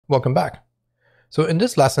Welcome back. So in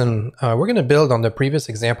this lesson, we're going to build on the previous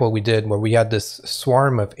example we did where we had this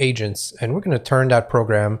swarm of agents, and we're going to turn that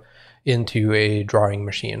program into a drawing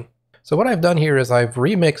machine. So what I've done here is I've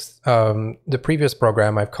remixed the previous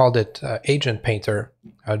program. I've called it Agent Painter,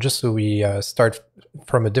 just so we start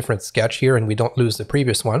from a different sketch here and we don't lose the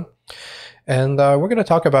previous one. And we're going to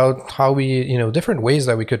talk about how we, different ways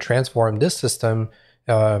that we could transform this system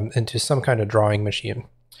into some kind of drawing machine.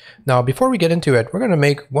 Now, before we get into it, we're going to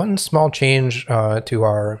make one small change to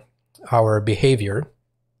our behavior.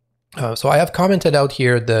 So I have commented out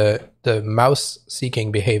here the mouse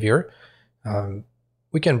seeking behavior.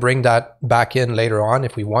 We can bring that back in later on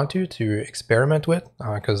if we want to experiment with,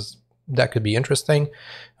 because that could be interesting.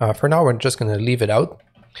 For now, we're just going to leave it out.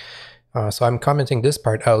 So I'm commenting this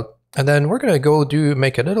part out. And then we're going to go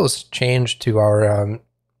make a little change to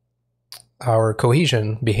our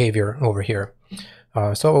cohesion behavior over here.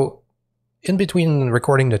 So in between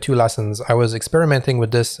recording the two lessons, I was experimenting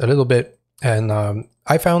with this a little bit, and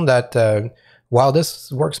I found that while this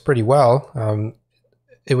works pretty well,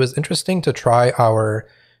 it was interesting to try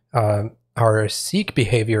our seek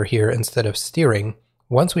behavior here instead of steering.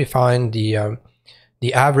 Once we find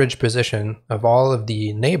the average position of all of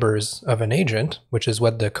the neighbors of an agent, which is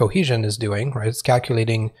what the cohesion is doing, right? It's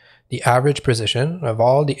calculating the average position of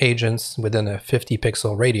all the agents within a 50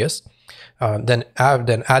 pixel radius, then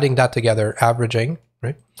adding that together, averaging,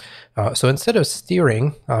 right? So instead of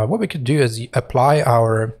steering, what we could do is apply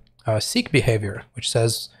our seek behavior, which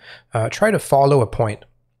says try to follow a point.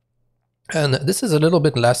 And this is a little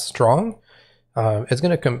bit less strong. It's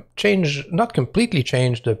going to not completely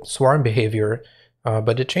change the swarm behavior,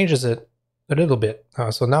 but it changes it a little bit.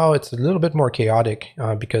 So now it's a little bit more chaotic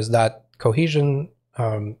because that cohesion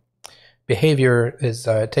behavior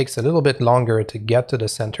takes a little bit longer to get to the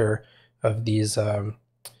center of these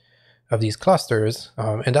clusters,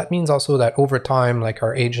 and that means also that over time, like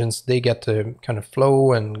our agents, they get to kind of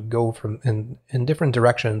flow and go in different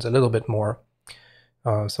directions a little bit more.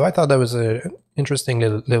 So I thought that was an interesting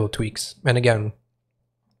little tweaks. And again,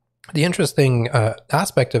 the interesting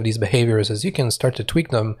aspect of these behaviors is you can start to tweak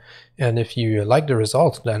them, and if you like the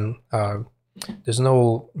result, then there's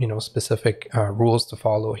no specific rules to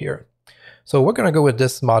follow here. So we're going to go with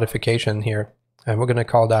this modification here, and we're going to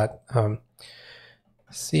call that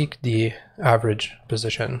seek the average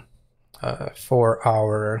position for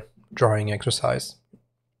our drawing exercise.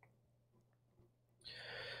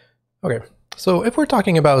 Okay, so if we're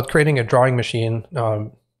talking about creating a drawing machine,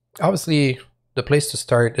 obviously the place to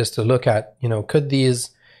start is to look at, could these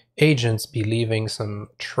agents be leaving some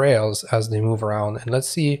trails as they move around? And let's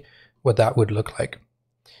see what that would look like.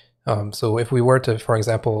 So if we were to, for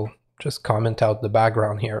example, just comment out the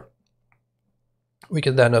background here, we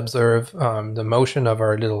could then observe the motion of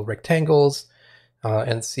our little rectangles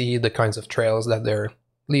and see the kinds of trails that they're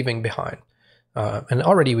leaving behind. And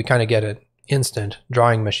already we kind of get an instant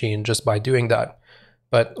drawing machine just by doing that.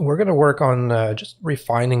 But we're going to work on just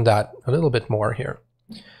refining that a little bit more here.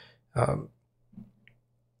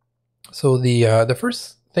 So the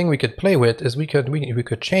first thing we could play with is we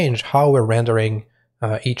could change how we're rendering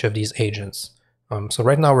each of these agents. So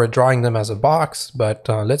right now we're drawing them as a box, but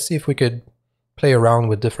let's see if we could play around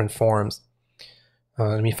with different forms.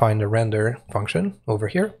 Let me find the render function over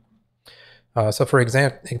here. So for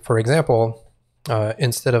example,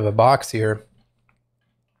 instead of a box here,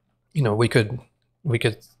 we could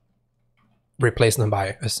replace them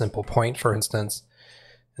by a simple point, for instance,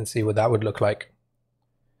 and see what that would look like.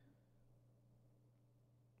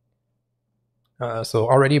 So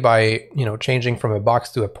already by changing from a box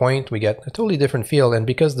to a point, we get a totally different feel. And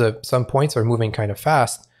because some points are moving kind of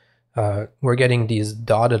fast, we're getting these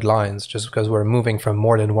dotted lines just because we're moving from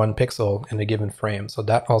more than one pixel in a given frame. So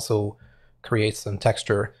that also creates some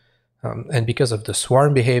texture. And because of the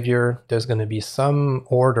swarm behavior, there's going to be some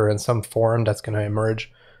order and some form that's going to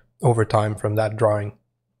emerge over time from that drawing.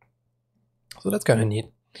 So that's kind of neat.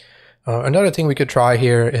 Another thing we could try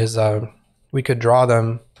here is we could draw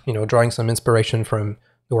them, drawing some inspiration from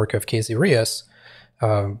the work of Casey Ryerson,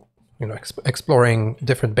 exploring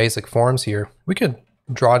different basic forms here. We could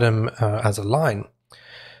draw them as a line.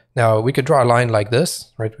 Now we could draw a line like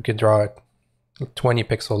this, right? We could draw a 20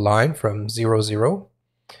 pixel line from 0, 0.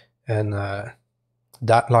 And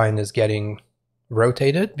that line is getting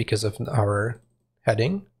rotated because of our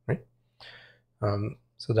heading, right?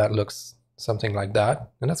 So that looks something like that,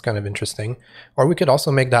 and that's kind of interesting. Or we could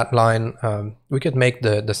also make that line, we could make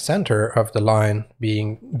the center of the line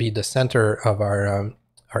be the center of our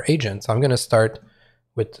agent. So I'm going to start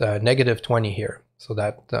with -20 here, so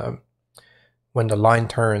that when the line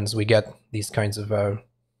turns, we get these kinds of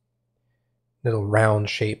little round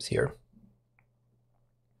shapes here.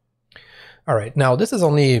 All right, now this is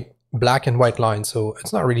only black and white lines, so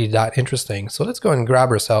it's not really that interesting. So let's go and grab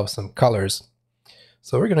ourselves some colors.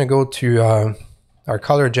 So we're going to go to our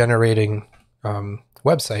color generating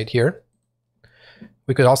website here.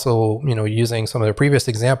 We could also, using some of the previous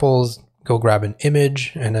examples, go grab an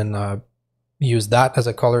image and then use that as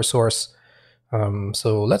a color source.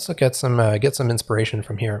 So let's look at get some inspiration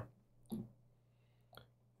from here.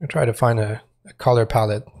 I'll try to find a color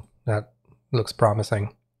palette that looks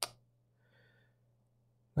promising.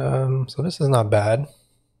 So this is not bad.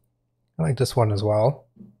 I like this one as well.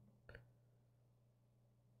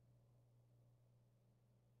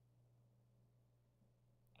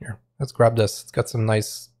 Here, let's grab this. It's got some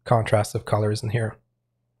nice contrast of colors in here.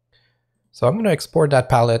 So I'm going to export that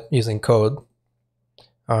palette using code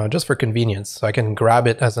just for convenience. So I can grab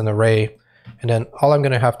it as an array, and then all I'm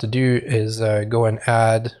going to have to do is go and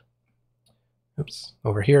add, oops,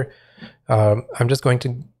 over here. I'm just going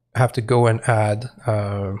to have to go and add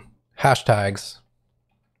hashtags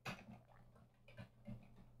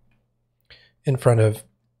in front of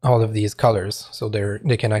all of these colors, so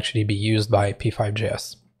they can actually be used by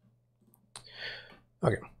P5.js.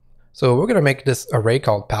 Okay, so we're going to make this array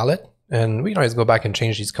called palette, and we can always go back and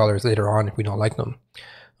change these colors later on if we don't like them.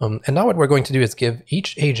 And now what we're going to do is give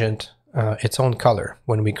each agent its own color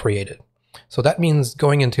when we create it. So that means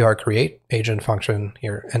going into our create agent function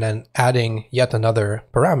here and then adding yet another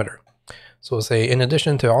parameter. So we'll say, in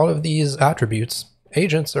addition to all of these attributes,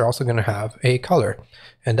 agents are also going to have a color,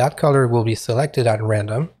 and that color will be selected at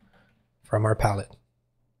random from our palette.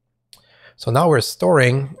 So now we're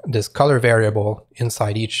storing this color variable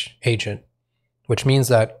inside each agent, which means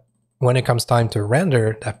that when it comes time to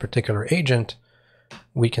render that particular agent,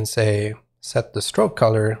 we can say set the stroke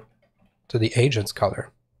color to the agent's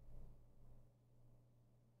color.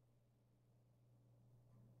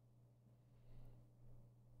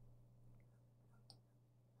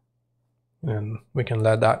 And we can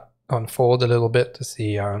let that unfold a little bit to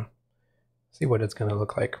see what it's going to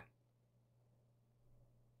look like.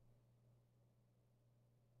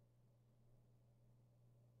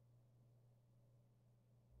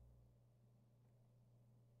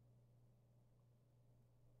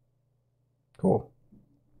 Cool.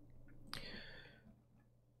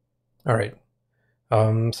 All right.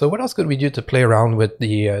 So what else could we do to play around with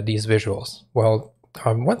these visuals? Well,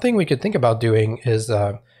 one thing we could think about doing is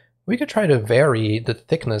we could try to vary the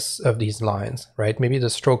thickness of these lines, right? Maybe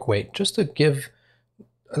the stroke weight, just to give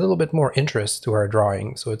a little bit more interest to our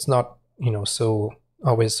drawing, so it's not, so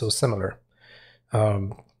always so similar.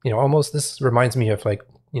 Almost this reminds me of like,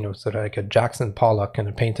 sort of like a Jackson Pollock kind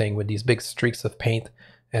of painting with these big streaks of paint,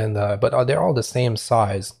 and but they're all the same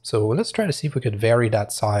size. So let's try to see if we could vary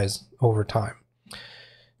that size over time.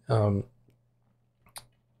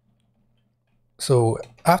 So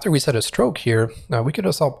after we set a stroke here, we could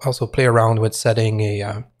also play around with setting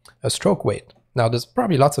a stroke weight. Now there's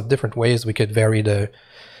probably lots of different ways we could vary the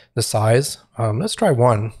size. Let's try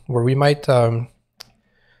one where we might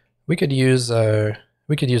we could use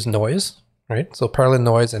noise, right? So parallel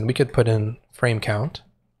noise, and we could put in frame count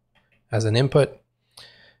as an input.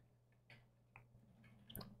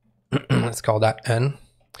 Let's call that n,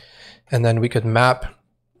 and then we could map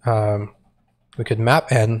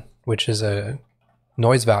n, which is a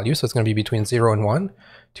noise value, so it's going to be between 0 and 1,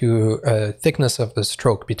 to a thickness of the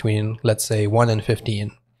stroke between, let's say, 1 and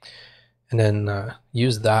 15, and then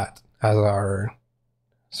use that as our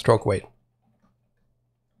stroke weight.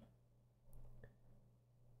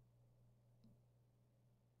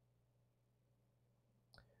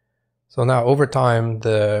 So now over time,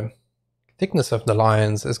 the thickness of the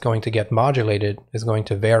lines is going to get modulated, is going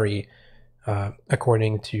to vary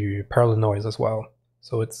according to parallel noise as well.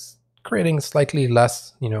 So it's creating slightly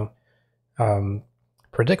less,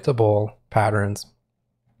 predictable patterns.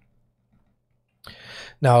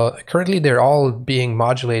 Now, currently they're all being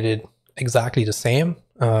modulated exactly the same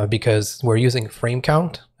because we're using frame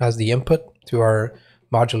count as the input to our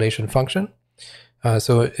modulation function.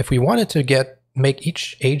 So if we wanted to make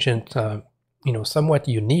each agent, somewhat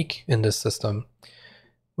unique in this system,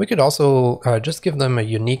 we could also just give them a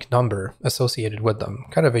unique number associated with them,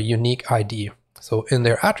 kind of a unique ID. So in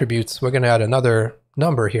their attributes, we're going to add another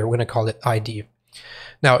number here. We're going to call it ID.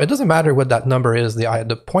 Now, it doesn't matter what that number is.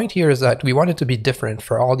 The point here is that we want it to be different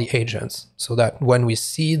for all the agents, so that when we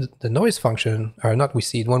seed the noise function, or not we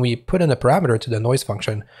seed, when we put in a parameter to the noise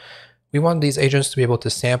function, we want these agents to be able to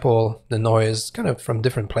sample the noise kind of from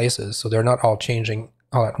different places, so they're not all changing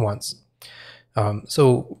all at once.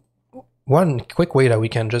 So one quick way that we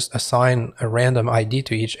can just assign a random ID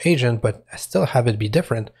to each agent, but still have it be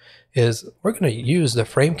different, is we're going to use the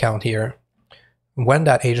frame count here. When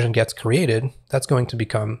that agent gets created, that's going to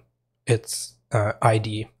become its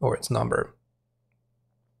ID or its number.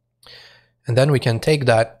 And then we can take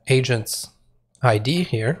that agent's ID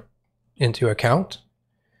here into account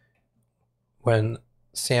when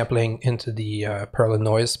sampling into the Perlin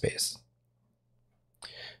noise space.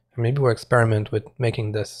 And maybe we'll experiment with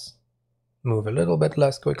making this move a little bit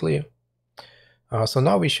less quickly. So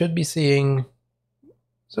now we should be seeing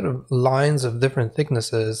sort of lines of different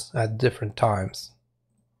thicknesses at different times.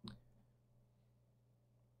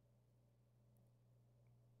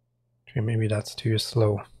 Okay, maybe that's too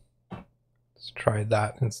slow. Let's try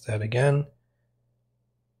that instead again.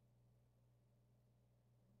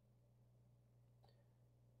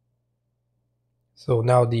 So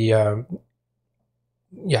now the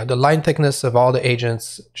line thickness of all the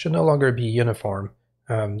agents should no longer be uniform.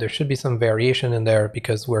 There should be some variation in there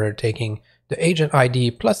because we're taking the agent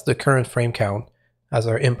ID plus the current frame count as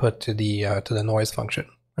our input to the noise function.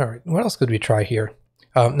 All right, what else could we try here?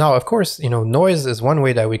 Now, of course, noise is one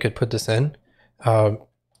way that we could put this in.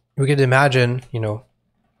 We could imagine,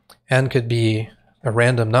 n could be a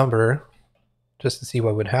random number just to see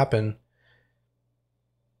what would happen.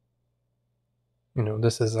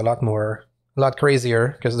 This is a lot crazier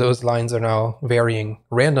because those lines are now varying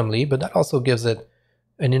randomly, but that also gives it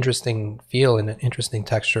an interesting feel and an interesting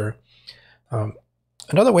texture.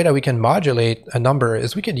 Another way that we can modulate a number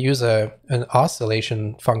is we could use an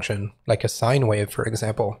oscillation function, like a sine wave, for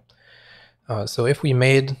example. So if we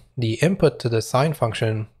made the input to the sine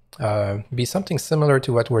function be something similar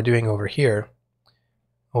to what we're doing over here,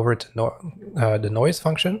 over to the noise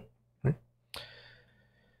function.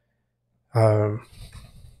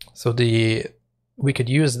 So we could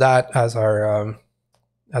use that as our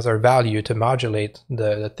value to modulate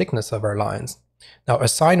the thickness of our lines. Now a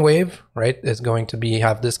sine wave, right, is going to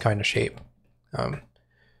have this kind of shape.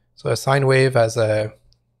 So a sine wave has a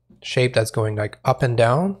shape that's going like up and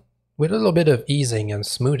down with a little bit of easing and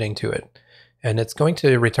smoothing to it. And it's going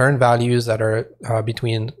to return values that are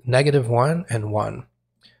between -1 and 1.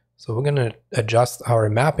 So we're going to adjust our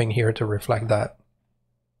mapping here to reflect that.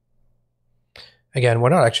 Again, we're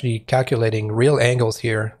not actually calculating real angles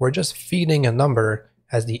here. We're just feeding a number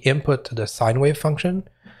as the input to the sine wave function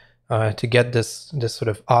to get this sort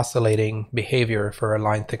of oscillating behavior for our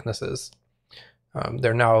line thicknesses.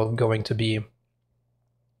 They're now going to be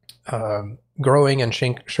growing and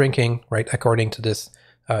shrinking, right, according to this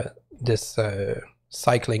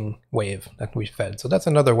cycling wave that we fed. So that's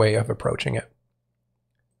another way of approaching it.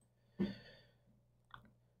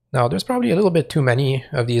 Now, there's probably a little bit too many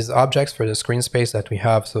of these objects for the screen space that we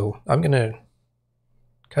have, so I'm going to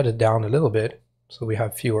cut it down a little bit so we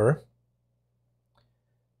have fewer,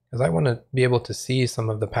 because I want to be able to see some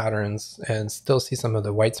of the patterns and still see some of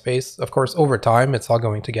the white space. Of course, over time, it's all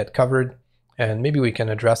going to get covered, and maybe we can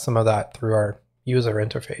address some of that through our user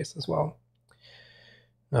interface as well.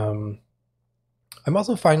 I'm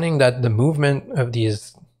also finding that the movement of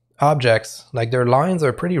these objects, like their lines,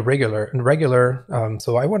 are pretty regular,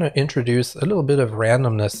 so I want to introduce a little bit of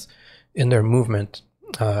randomness in their movement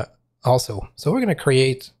also. So we're going to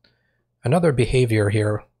create another behavior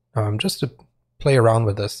here just to play around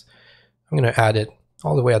with this. I'm going to add it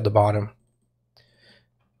all the way at the bottom.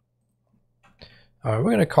 We're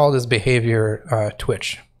going to call this behavior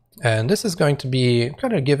twitch, and this is going to be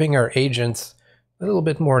kind of giving our agents a little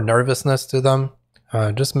bit more nervousness to them,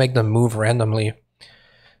 just make them move randomly.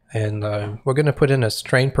 And we're going to put in a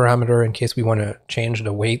strain parameter in case we want to change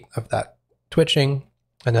the weight of that twitching.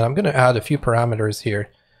 And then I'm going to add a few parameters here.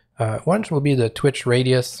 One will be the twitch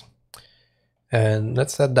radius. And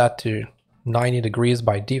let's set that to 90 degrees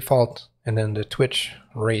by default. And then the twitch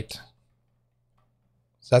rate.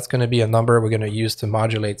 So that's going to be a number we're going to use to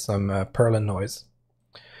modulate some Perlin noise.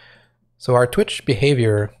 So our twitch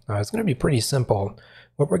behavior is going to be pretty simple.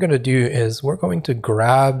 What we're going to do is we're going to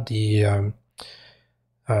grab the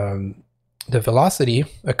velocity,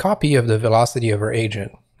 a copy of the velocity of our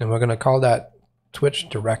agent, and we're going to call that twitch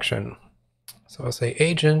direction. So I'll say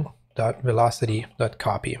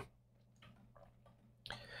agent.velocity.copy.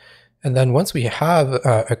 And then once we have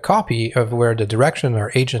a copy of where the direction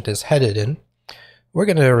our agent is headed in, we're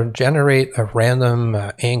going to generate a random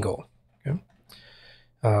angle. Okay?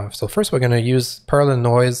 So first we're going to use Perlin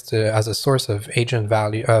noise as a source of agent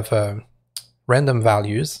value of random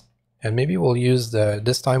values. And maybe we'll use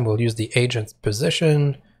this time we'll use the agent's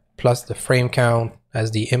position plus the frame count as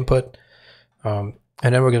the input. And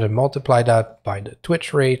then we're going to multiply that by the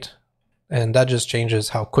twitch rate. And that just changes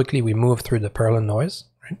how quickly we move through the Perlin noise.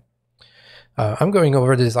 Right? I'm going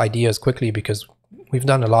over these ideas quickly because we've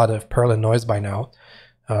done a lot of Perlin noise by now.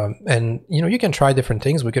 And you can try different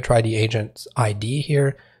things. We could try the agent's ID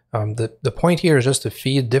here. The point here is just to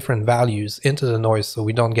feed different values into the noise so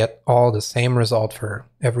we don't get all the same result for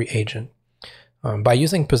every agent. By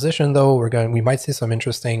using position, though, we might see some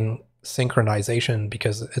interesting synchronization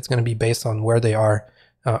because it's going to be based on where they are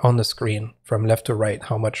on the screen from left to right,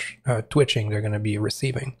 how much twitching they're going to be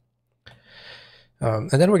receiving.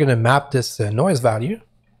 And then we're going to map this noise value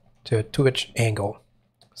to a twitch angle.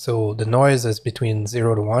 So the noise is between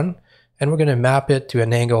 0 to 1, and we're going to map it to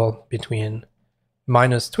an angle between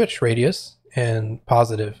minus twitch radius and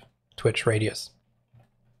positive twitch radius.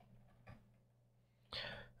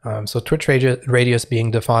 So twitch radius being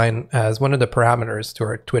defined as one of the parameters to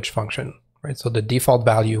our twitch function, right? So the default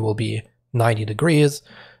value will be 90 degrees,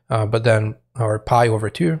 but then our pi over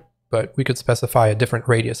 2, but we could specify a different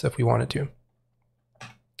radius if we wanted to.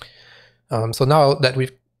 So now that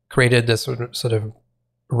we've created this sort of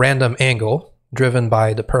random angle driven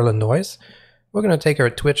by the Perlin noise, we're going to take our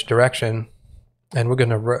twitch direction and we're going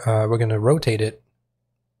to rotate it.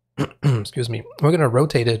 Excuse me. We're going to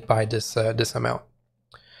rotate it by this this amount.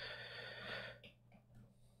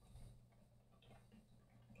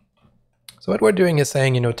 So what we're doing is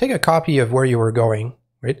saying, take a copy of where you were going,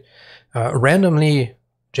 right? Randomly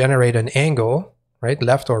generate an angle, right,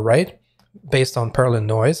 left or right, based on Perlin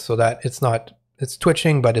noise, so that it's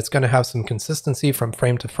twitching, but it's going to have some consistency from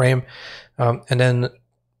frame to frame, and then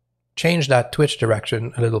change that twitch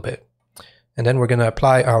direction a little bit. And then we're going to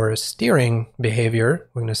apply our steering behavior.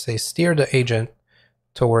 We're going to say steer the agent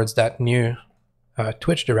towards that new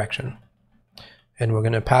twitch direction. And we're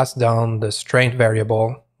going to pass down the strength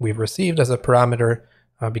variable we've received as a parameter,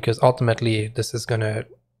 because ultimately this is going to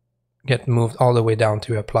get moved all the way down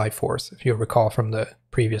to applied force, if you recall from the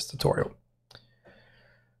previous tutorial.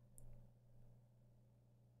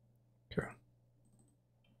 Okay.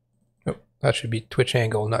 Oh, that should be twitch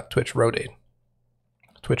angle, not twitch rotate.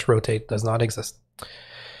 Twitch rotate does not exist.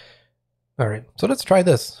 All right, so let's try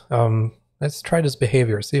this. Let's try this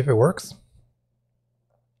behavior, see if it works.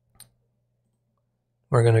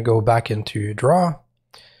 We're going to go back into draw.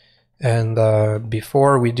 And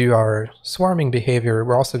before we do our swarming behavior,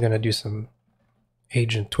 we're also going to do some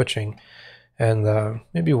agent twitching. And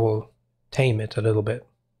maybe we'll tame it a little bit.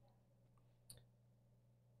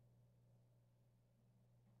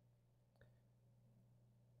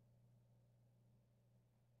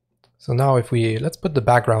 So now let's put the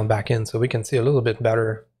background back in so we can see a little bit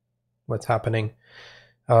better what's happening.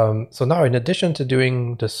 So now in addition to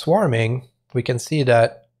doing the swarming, we can see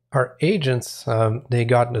that our agents, they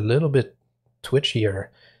got a little bit twitchier.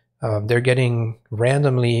 They're getting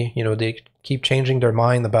randomly, they keep changing their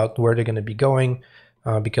mind about where they're going to be going,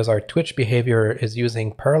 because our twitch behavior is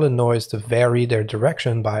using Perlin noise to vary their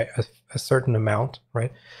direction by a certain amount,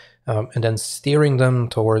 right? And then steering them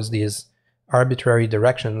towards these arbitrary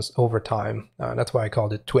directions over time. That's why I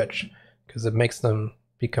called it twitch, because it makes them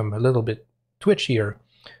become a little bit twitchier.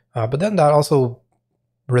 But then that also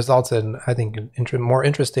results in, I think, more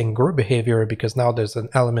interesting group behavior, because now there's an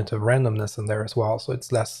element of randomness in there as well, so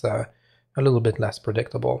it's less, a little bit less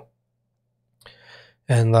predictable.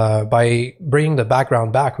 And by bringing the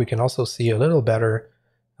background back, we can also see a little better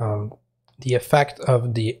the effect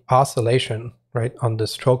of the oscillation, right, on the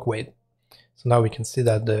stroke weight. So now we can see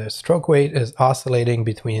that the stroke weight is oscillating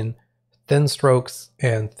between thin strokes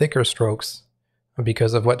and thicker strokes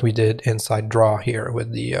because of what we did inside draw here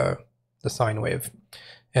with the sine wave.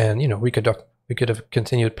 And we could have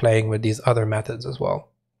continued playing with these other methods as well.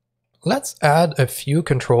 Let's add a few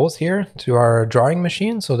controls here to our drawing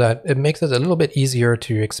machine so that it makes it a little bit easier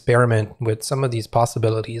to experiment with some of these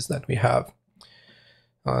possibilities that we have.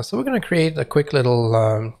 So we're going to create a quick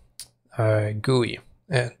little GUI.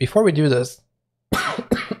 And before we do this,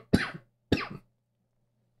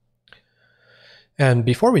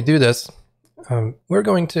 we're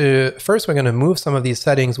going to move some of these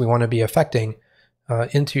settings we want to be affecting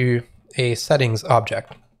into a settings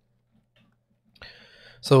object.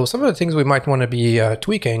 So some of the things we might want to be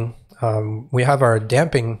tweaking, we have our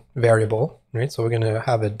damping variable, right? So we're going to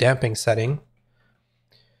have a damping setting.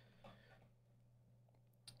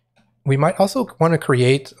 We might also want to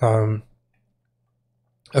create a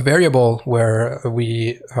variable where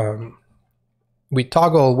we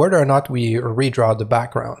toggle whether or not we redraw the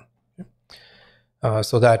background,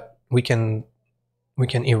 so that we can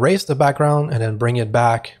erase the background and then bring it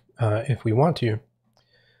back if we want to.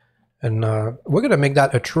 And we're going to make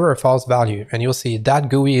that a true or false value. And you'll see that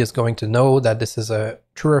GUI is going to know that this is a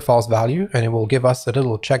true or false value, and it will give us a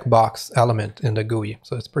little checkbox element in the GUI.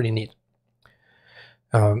 So it's pretty neat.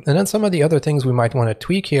 And then some of the other things we might want to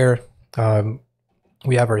tweak here.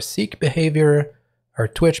 We have our seek behavior.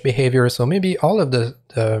 twitch behavior. So maybe all of the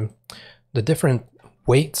different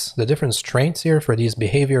weights, the different strengths here for these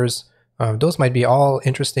behaviors, those might be all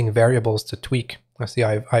interesting variables to tweak. I see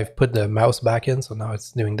I've put the mouse back in, so now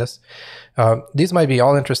it's doing this. These might be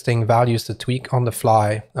all interesting values to tweak on the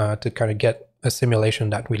fly to kind of get a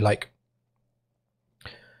simulation that we like.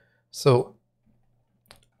 So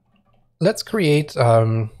let's create,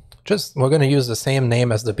 we're going to use the same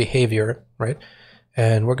name as the behavior, right?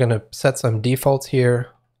 And we're going to set some defaults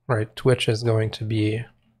here, right? Twitch is going to be,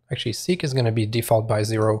 actually seek is going to be default by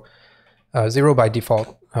 0, 0 by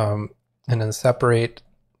default, and then separate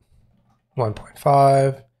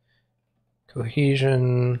 1.5,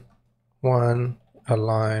 cohesion 1,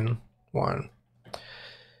 align 1.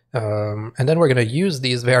 And then we're going to use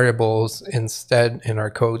these variables instead in our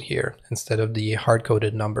code here, instead of the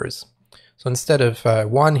hard-coded numbers. So instead of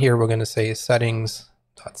 1 here, we're going to say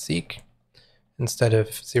settings.seek. Instead of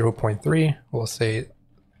 0.3, we'll say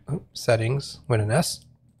settings with an S.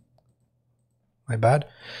 My bad.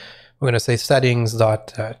 We're going to say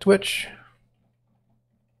settings.twitch.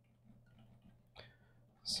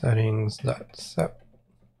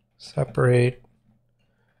 Settings.separate.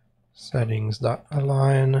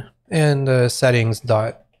 Settings.align. And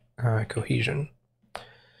settings.cohesion.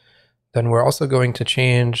 Then we're also going to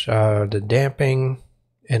change the damping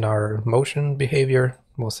in our motion behavior.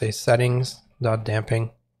 We'll say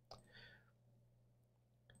settings.damping,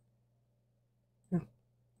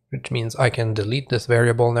 which means I can delete this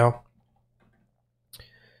variable now.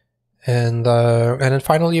 And then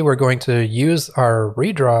finally, we're going to use our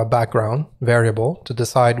redraw background variable to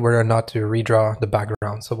decide whether or not to redraw the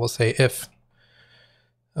background. So we'll say if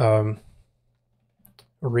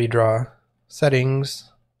redraw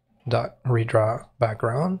settings.redraw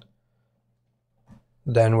background,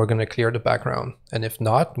 then we're going to clear the background. And if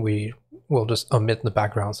not, we will just omit the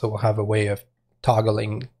background. So we'll have a way of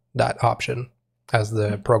toggling that option as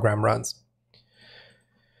the program runs.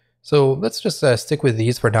 So let's just stick with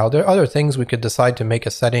these for now. There are other things we could decide to make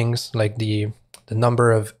as settings, like the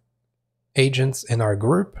number of agents in our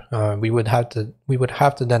group. We would have to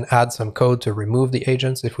then add some code to remove the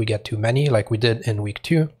agents if we get too many, like we did in week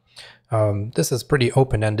 2. This is pretty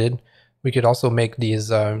open-ended. We could also make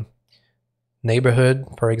these neighborhood,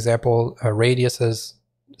 for example, radiuses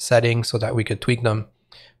settings so that we could tweak them.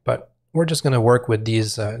 But we're just going to work with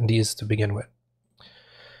these to begin with.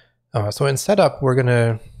 So in setup, we're going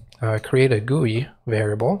to create a GUI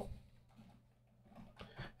variable.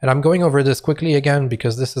 And I'm going over this quickly again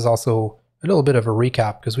because this is also a little bit of a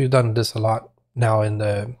recap because we've done this a lot now in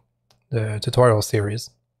the tutorial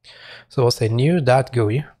series. So we'll say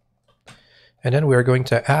new.GUI, and then we're going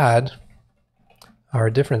to add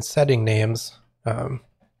our different setting names to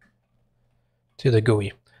the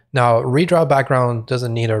GUI. Now, redraw background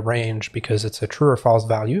doesn't need a range because it's a true or false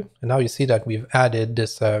value. And now you see that we've added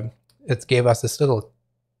this, it gave us this little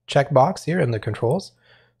checkbox here in the controls.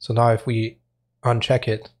 So now if we uncheck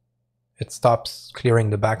it, it stops clearing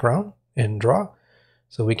the background in draw.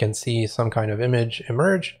 So we can see some kind of image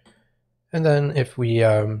emerge. And then if we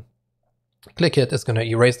click it, it's going to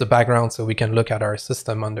erase the background so we can look at our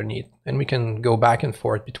system underneath. And we can go back and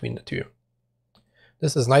forth between the two.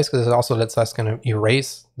 This is nice because it also lets us kind of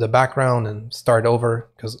erase the background and start over,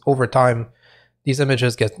 because over time, these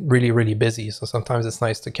images get really, really busy. So sometimes it's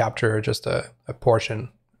nice to capture just a portion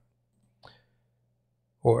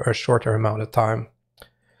or a shorter amount of time.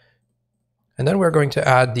 And then we're going to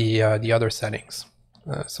add the other settings.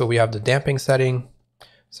 So we have the damping setting.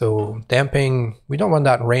 So damping, we don't want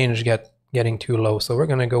that range getting too low. So we're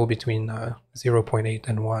going to go between 0.8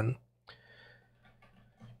 and 1.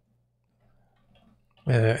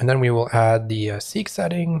 And then we will add the seek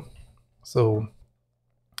setting. So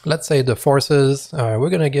let's say the forces, we're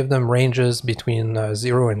going to give them ranges between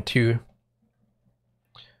 0 and 2.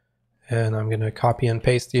 And I'm going to copy and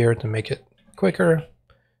paste here to make it quicker.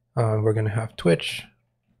 We're going to have twitch,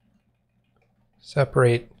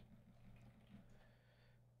 separate,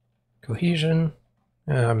 cohesion,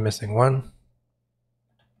 and I'm missing one,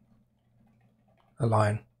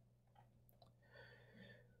 align.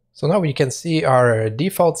 So now we can see our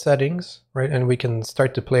default settings, right? And we can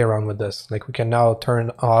start to play around with this. Like we can now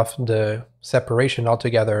turn off the separation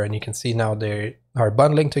altogether, and you can see now they are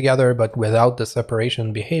bundling together, but without the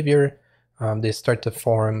separation behavior. They start to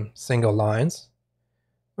form single lines,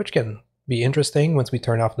 which can be interesting once we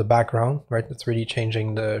turn off the background, right? It's really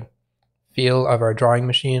changing the feel of our drawing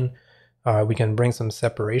machine. We can bring some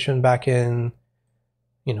separation back in,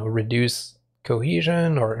 reduce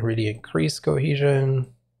cohesion or really increase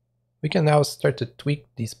cohesion. We can now start to tweak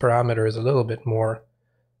these parameters a little bit more.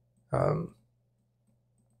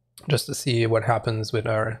 just to see what happens with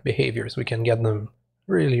our behaviors. We can get them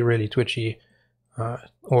really, really twitchy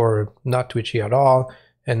or not twitchy at all.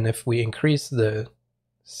 And if we increase the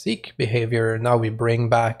seek behavior, now we bring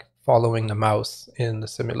back following the mouse in the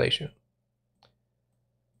simulation.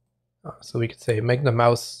 So we could say make the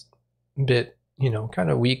mouse a bit, kind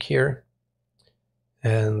of weak here.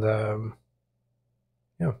 And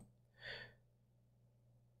yeah.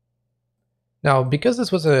 Now, because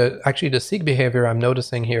this was actually the seek behavior, I'm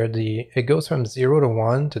noticing here it goes from 0 to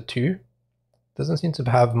 1 to 2. Doesn't seem to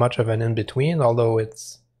have much of an in-between, although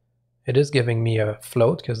it is giving me a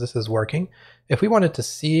float because this is working. If we wanted to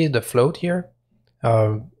see the float here,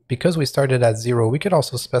 because we started at 0, we could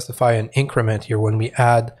also specify an increment here when we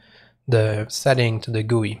add the setting to the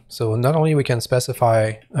GUI. So not only we can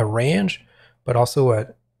specify a range, but also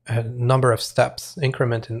a number of steps,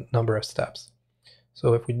 increment in number of steps.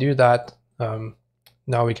 So if we do that,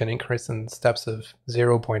 now we can increase in steps of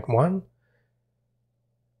 0.1,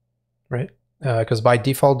 right? Because by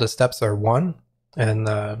default the steps are 1,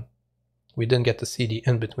 and we didn't get to see the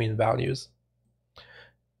in-between values.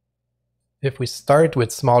 If we start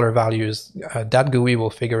with smaller values, that GUI will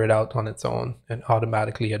figure it out on its own and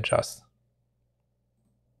automatically adjust.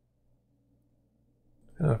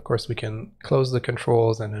 And of course, we can close the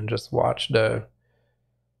controls and then just watch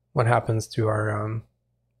what happens to our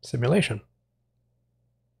simulation.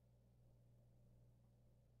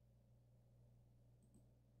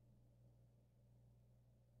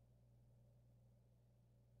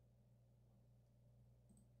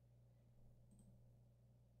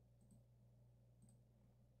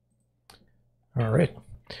 All right.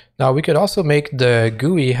 Now we could also make the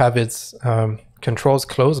GUI have its controls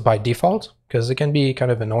closed by default, because it can be kind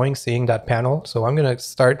of annoying seeing that panel. So I'm going to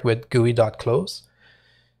start with GUI.close,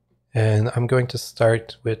 and I'm going to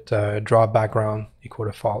start with draw background equal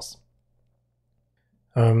to false.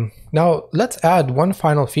 Now let's add one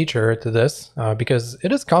final feature to this, because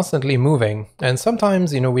it is constantly moving, and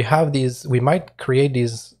sometimes we might create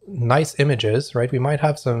these nice images, right? We might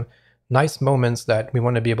have some nice moments that we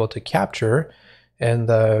want to be able to capture, and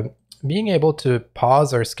being able to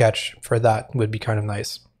pause our sketch for that would be kind of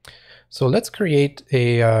nice. So let's create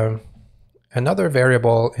another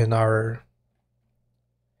variable in our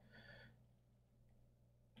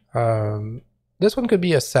this one could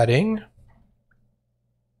be a setting.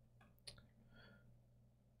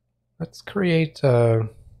 Let's create actually,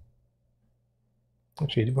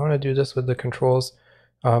 do you want to do this with the controls?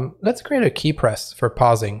 Let's create a key press for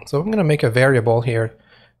pausing. So I'm going to make a variable here.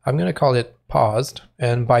 I'm going to call it paused,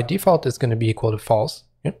 and by default it's going to be equal to false.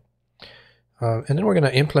 Yep. And then we're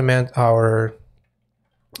going to implement our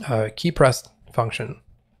key press function.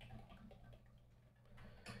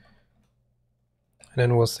 And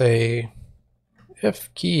then we'll say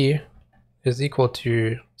if key is equal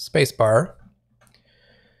to spacebar,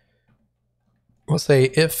 we'll say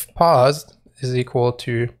if paused is equal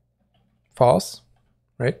to false,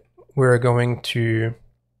 right? We're going to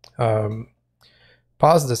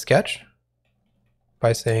pause the sketch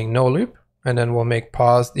by saying no loop, and then we'll make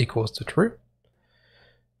paused equals to true.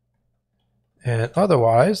 And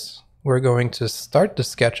otherwise, we're going to start the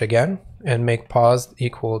sketch again and make paused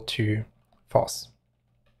equal to false.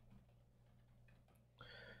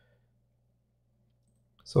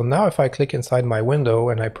 So now if I click inside my window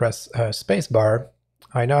and I press spacebar,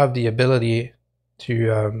 I now have the ability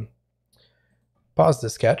to pause the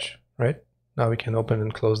sketch, right? Now we can open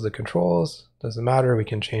and close the controls. Doesn't matter, we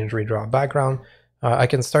can change redraw background. I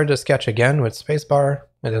can start the sketch again with spacebar,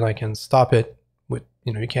 and then I can stop it with,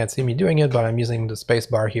 you can't see me doing it, but I'm using the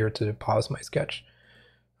spacebar here to pause my sketch.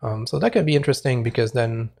 So that could be interesting, because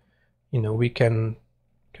then, we can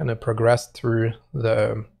kind of progress through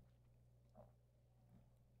the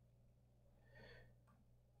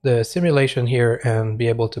simulation here and be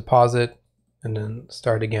able to pause it and then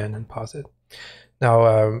start again and pause it. Now,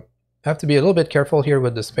 I have to be a little bit careful here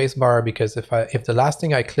with the spacebar, because if the last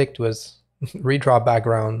thing I clicked was redraw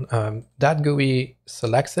background, that GUI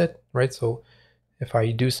selects it, right? So if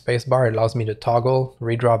I do spacebar, it allows me to toggle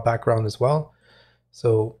redraw background as well.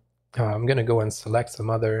 So I'm going to go and select some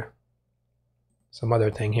other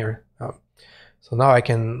thing here. So now I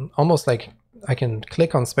can I can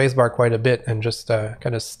click on spacebar quite a bit and just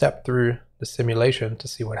kind of step through the simulation to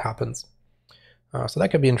see what happens. So that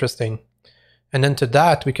could be interesting. And then to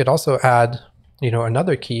that, we could also add,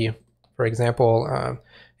 another key. For example,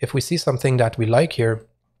 if we see something that we like here,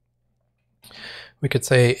 we could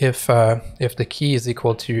say if the key is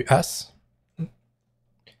equal to S,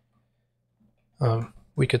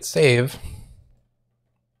 we could save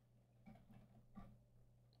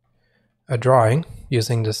a drawing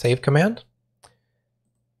using the save command.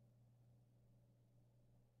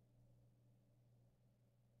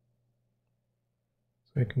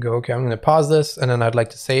 So you can go, okay, I'm going to pause this, and then I'd like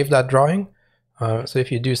to save that drawing. So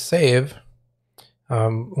if you do save,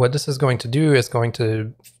 what this is going to do is going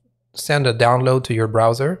to send a download to your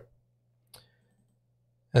browser,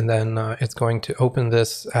 and then it's going to open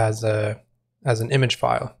this as an image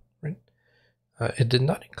file. Right? It did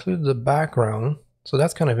not include the background, so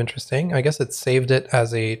that's kind of interesting. I guess it saved it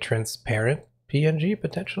as a transparent PNG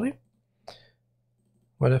potentially.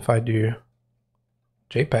 What if I do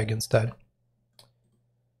JPEG instead?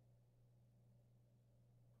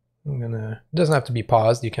 It doesn't have to be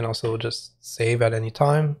paused. You can also just save at any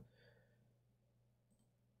time.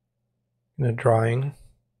 In a drawing.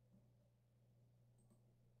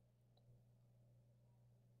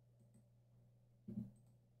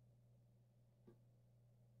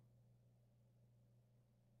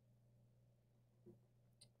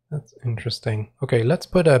 That's interesting. Okay, let's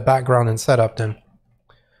put a background in setup then.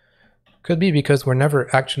 Could be because we're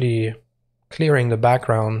never actually clearing the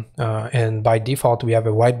background, and by default we have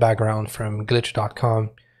a white background from glitch.com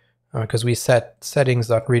because we set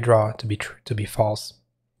settings.redraw to be false.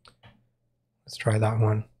 Let's try that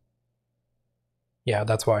one. Yeah,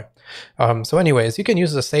 that's why. So anyways, you can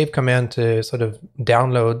use the save command to sort of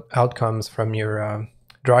download outcomes from your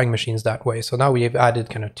drawing machines that way. So now we've added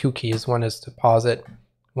kind of two keys. One is to pause it,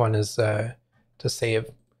 one is to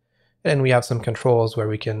save. And we have some controls where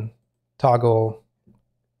we can toggle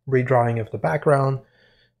redrawing of the background,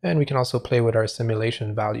 and we can also play with our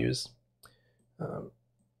simulation values.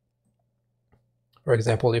 For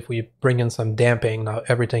example, if we bring in some damping, now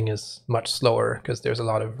everything is much slower because there's a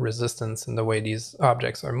lot of resistance in the way these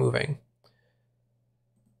objects are moving.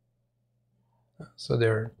 So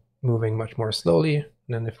they're moving much more slowly. And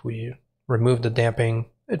then if we remove the damping,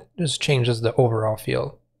 it just changes the overall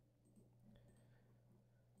feel.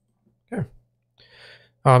 Okay.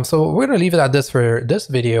 So we're going to leave it at this for this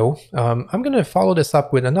video. I'm going to follow this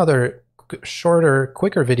up with another shorter,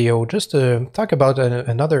 quicker video just to talk about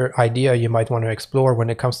another idea you might want to explore when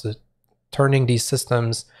it comes to turning these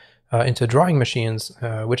systems into drawing machines,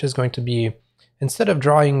 which is going to be, instead of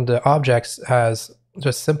drawing the objects as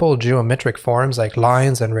just simple geometric forms like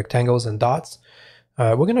lines and rectangles and dots,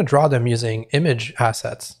 we're going to draw them using image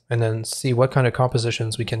assets and then see what kind of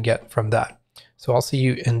compositions we can get from that. So I'll see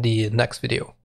you in the next video.